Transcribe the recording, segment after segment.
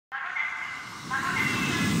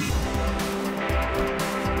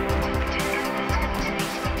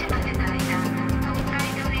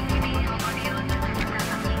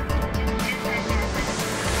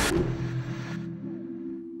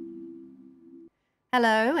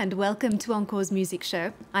Hello and welcome to Encore's Music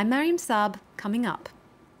Show. I'm Mariam Saab, coming up.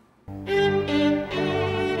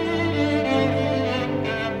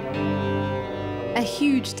 A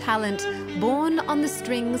huge talent born on the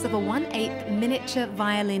strings of a 1/8 miniature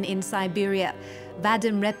violin in Siberia.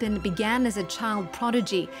 Vadim Repin began as a child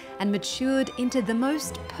prodigy and matured into the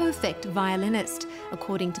most perfect violinist,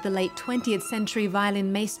 according to the late 20th century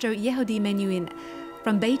violin maestro Yehudi Menuhin.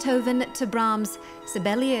 From Beethoven to Brahms,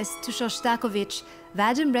 Sibelius to Shostakovich,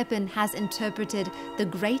 Vadim Repin has interpreted the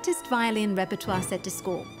greatest violin repertoire set to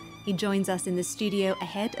score. He joins us in the studio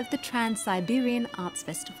ahead of the Trans-Siberian Arts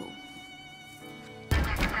Festival.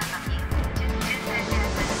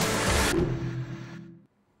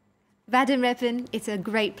 Vadim Repin, it's a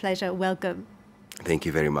great pleasure. Welcome. Thank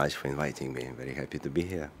you very much for inviting me. I'm very happy to be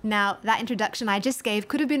here. Now, that introduction I just gave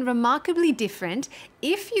could have been remarkably different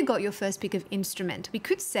if you got your first pick of instrument. We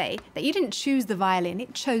could say that you didn't choose the violin,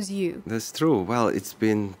 it chose you. That's true. Well, it's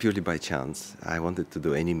been purely by chance. I wanted to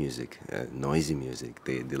do any music, noisy music,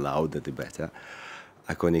 the louder the better,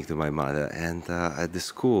 according to my mother. And at the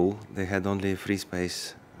school, they had only free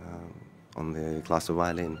space on the class of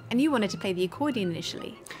violin. And you wanted to play the accordion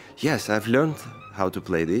initially? Yes, I've learned how to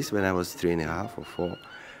play this when I was 3.5 or 4,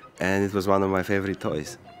 and it was one of my favorite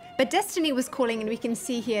toys. But destiny was calling, and we can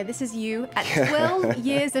see here, this is you at 12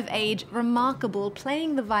 years of age, remarkable,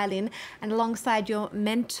 playing the violin, and alongside your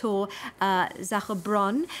mentor,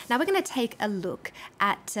 Bron. Now we're going to take a look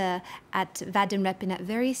at Vadim Repin at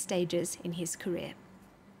various stages in his career.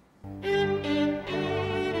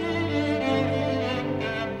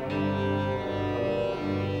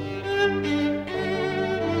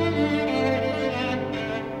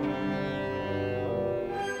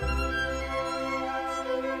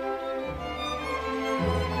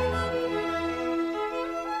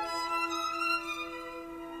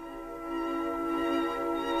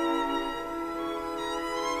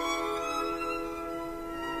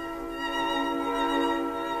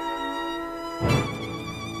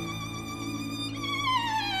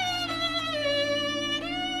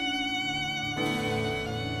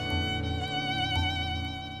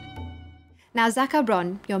 Now,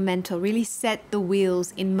 Bron, your mentor, really set the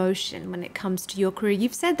wheels in motion when it comes to your career.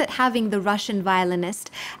 You've said that having the Russian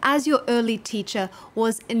violinist as your early teacher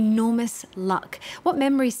was enormous luck. What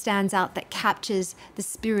memory stands out that captures the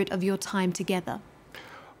spirit of your time together?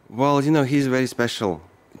 Well, you know, he's a very special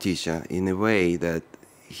teacher in a way that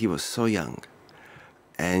he was so young,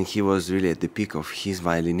 and he was really at the peak of his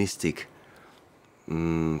violinistic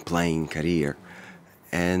playing career,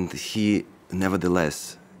 and he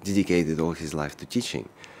nevertheless dedicated all his life to teaching,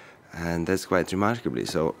 and that's quite remarkably.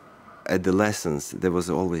 So at the lessons there was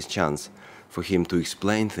always chance for him to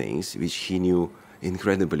explain things which he knew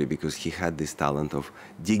incredibly, because he had this talent of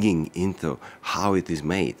digging into how it is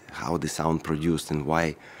made, how the sound produced, and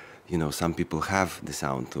why, you know, some people have the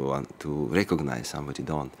sound to recognize, somebody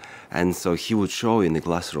don't. And so he would show in the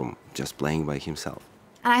classroom just playing by himself.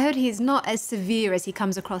 And I heard he's not as severe as he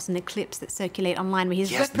comes across in the clips that circulate online, where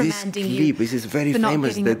he's reprimanding this you clip is very for not famous,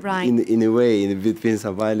 getting that it right. in a way, between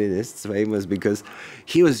some violinists, famous because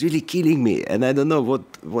he was really killing me, and I don't know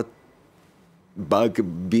what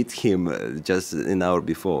bug bit him just an hour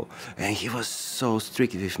before, and he was so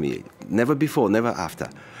strict with me. Never before, never after,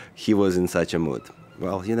 he was in such a mood.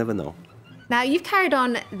 Well, you never know. Now, you've carried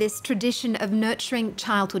on this tradition of nurturing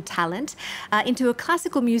childhood talent into a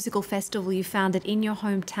classical musical festival you founded in your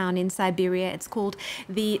hometown in Siberia. It's called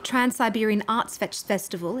the Trans-Siberian Arts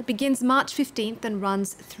Festival. It begins March 15th and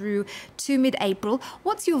runs through to mid-April.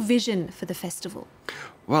 What's your vision for the festival?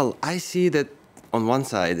 Well, I see that on one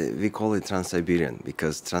side, we call it Trans-Siberian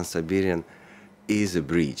because Trans-Siberian is a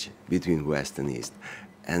bridge between West and East.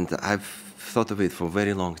 And I've thought of it for a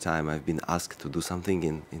very long time. I've been asked to do something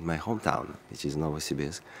in my hometown, which is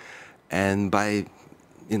Novosibirsk. And by,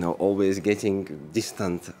 you know, always getting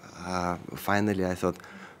distant, finally I thought,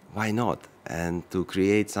 why not? And to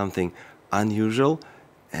create something unusual,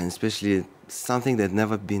 and especially something that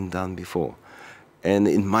never been done before. And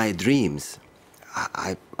in my dreams,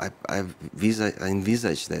 I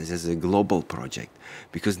envisage this as a global project,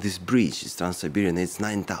 because this bridge is Trans-Siberian, it's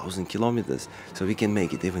 9,000 kilometers, so we can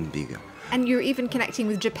make it even bigger. And you're even connecting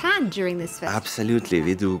with Japan during this festival. Absolutely,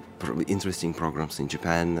 we do interesting programs in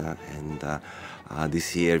Japan, and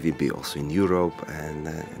this year we'll be also in Europe and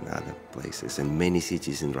in other places, and many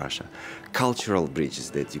cities in Russia. Cultural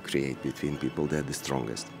bridges that you create between people, they're the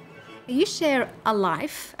strongest. You share a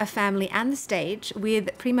life, a family, and the stage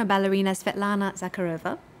with prima ballerina Svetlana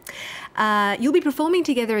Zakharova. You'll be performing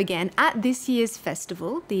together again at this year's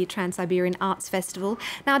festival, the Trans-Siberian Arts Festival.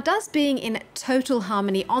 Now, does being in total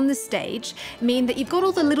harmony on the stage mean that you've got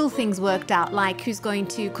all the little things worked out, like who's going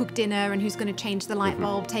to cook dinner and who's going to change the light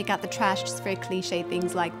bulb, take out the trash, just very cliche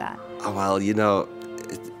things like that? Well, you know,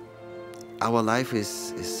 our life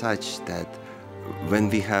is such that when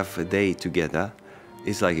we have a day together,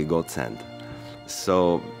 it's like a godsend.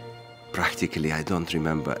 So practically, I don't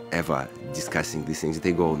remember ever discussing these things.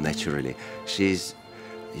 They go naturally. She's,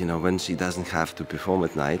 you know, when she doesn't have to perform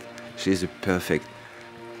at night, she's a perfect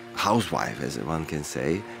housewife, as one can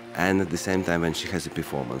say. And at the same time, when she has a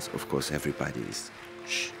performance, of course, everybody is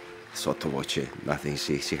sotto voce, nothing,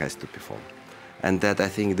 she has to perform. And that, I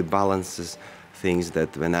think, the balances things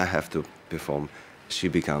that when I have to perform, she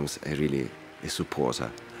becomes a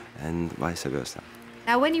supporter, and vice versa.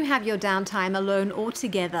 Now, when you have your downtime alone or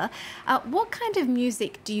together, what kind of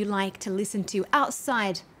music do you like to listen to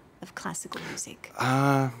outside of classical music?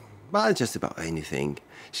 Well, just about anything.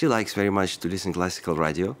 She likes very much to listen to classical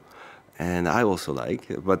radio, and I also like,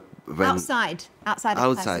 but when... Outside of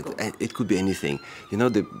classical? It could be anything. You know,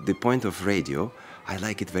 the point of radio, I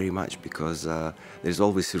like it very much because there's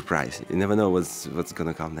always surprise. You never know what's going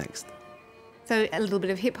to come next. So a little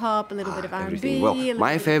bit of hip-hop, a little bit of R&B, well, a little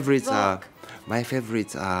my bit favorites of rock. My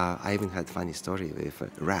favorites are, I even had a funny story with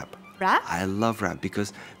rap. Rap? I love rap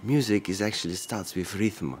because music is actually starts with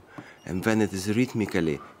rhythm. And when it is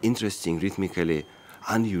rhythmically interesting, rhythmically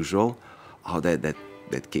unusual, oh, that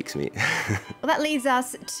kicks me. Well, that leads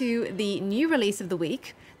us to the new release of the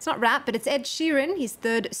week. It's not rap, but it's Ed Sheeran. His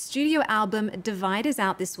third studio album, Divide, is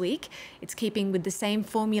out this week. It's keeping with the same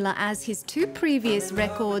formula as his two previous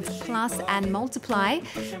records, Plus and Multiply.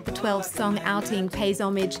 The 12-song outing pays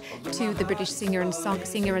homage to the British singer and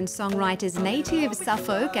songwriter's native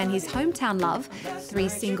Suffolk and his hometown love. 3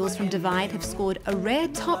 singles from Divide have scored a rare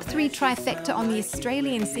top 3 trifecta on the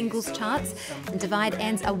Australian singles charts. And Divide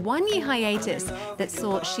ends a 1-year hiatus that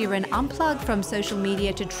saw Sheeran unplug from social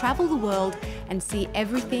media to travel the world and see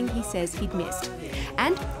everything he says he'd missed.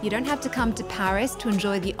 And you don't have to come to Paris to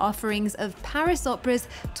enjoy the offerings of Paris Opera's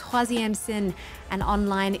Troisième Scène, an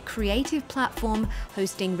online creative platform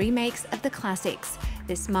hosting remakes of the classics.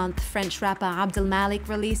 This month, French rapper Abdel Malik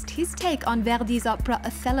released his take on Verdi's opera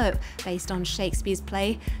Othello, based on Shakespeare's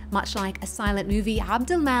play. Much like a silent movie,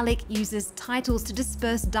 Abdel Malik uses titles to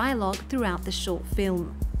disperse dialogue throughout the short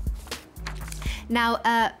film. Now,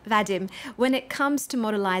 Vadim, when it comes to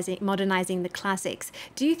modernizing the classics,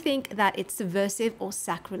 do you think that it's subversive or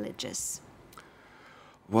sacrilegious?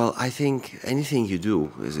 Well, I think anything you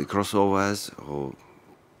do is crossovers or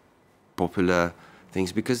popular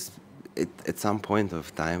things, because at some point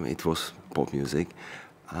of time it was pop music.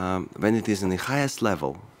 When it is in the highest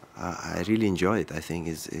level, I really enjoy it. I think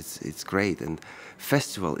it's great, and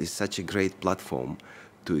festival is such a great platform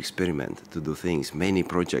to experiment, to do things. Many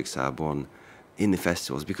projects are born in the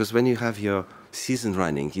festivals, because when you have your season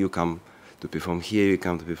running, you come to perform here, you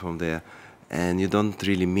come to perform there, and you don't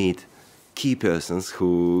really meet key persons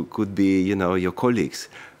who could be, you know, your colleagues,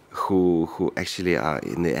 who actually are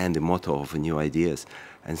in the end the motto of new ideas.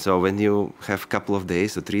 And so when you have a couple of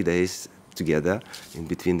days or 3 days together in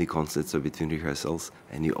between the concerts or between rehearsals,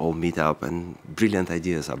 and you all meet up and brilliant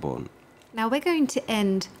ideas are born. Now we're going to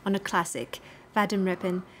end on a classic. Vadim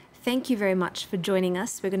Repin, thank you very much for joining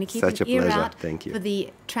us. We're going to keep an ear out for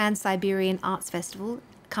the Trans-Siberian Arts Festival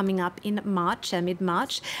coming up in March,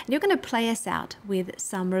 mid-March. And you're going to play us out with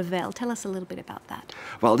some Ravel. Tell us a little bit about that.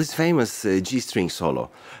 Well, this famous G-string solo,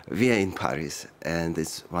 we are in Paris, and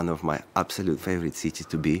it's one of my absolute favorite cities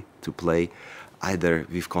to play, either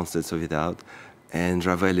with concerts or without. And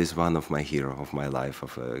Ravel is one of my heroes of my life,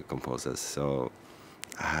 of composers. So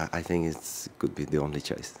I think it could be the only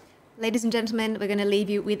choice. Ladies and gentlemen, we're going to leave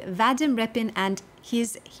you with Vadim Repin and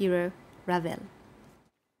his hero, Ravel.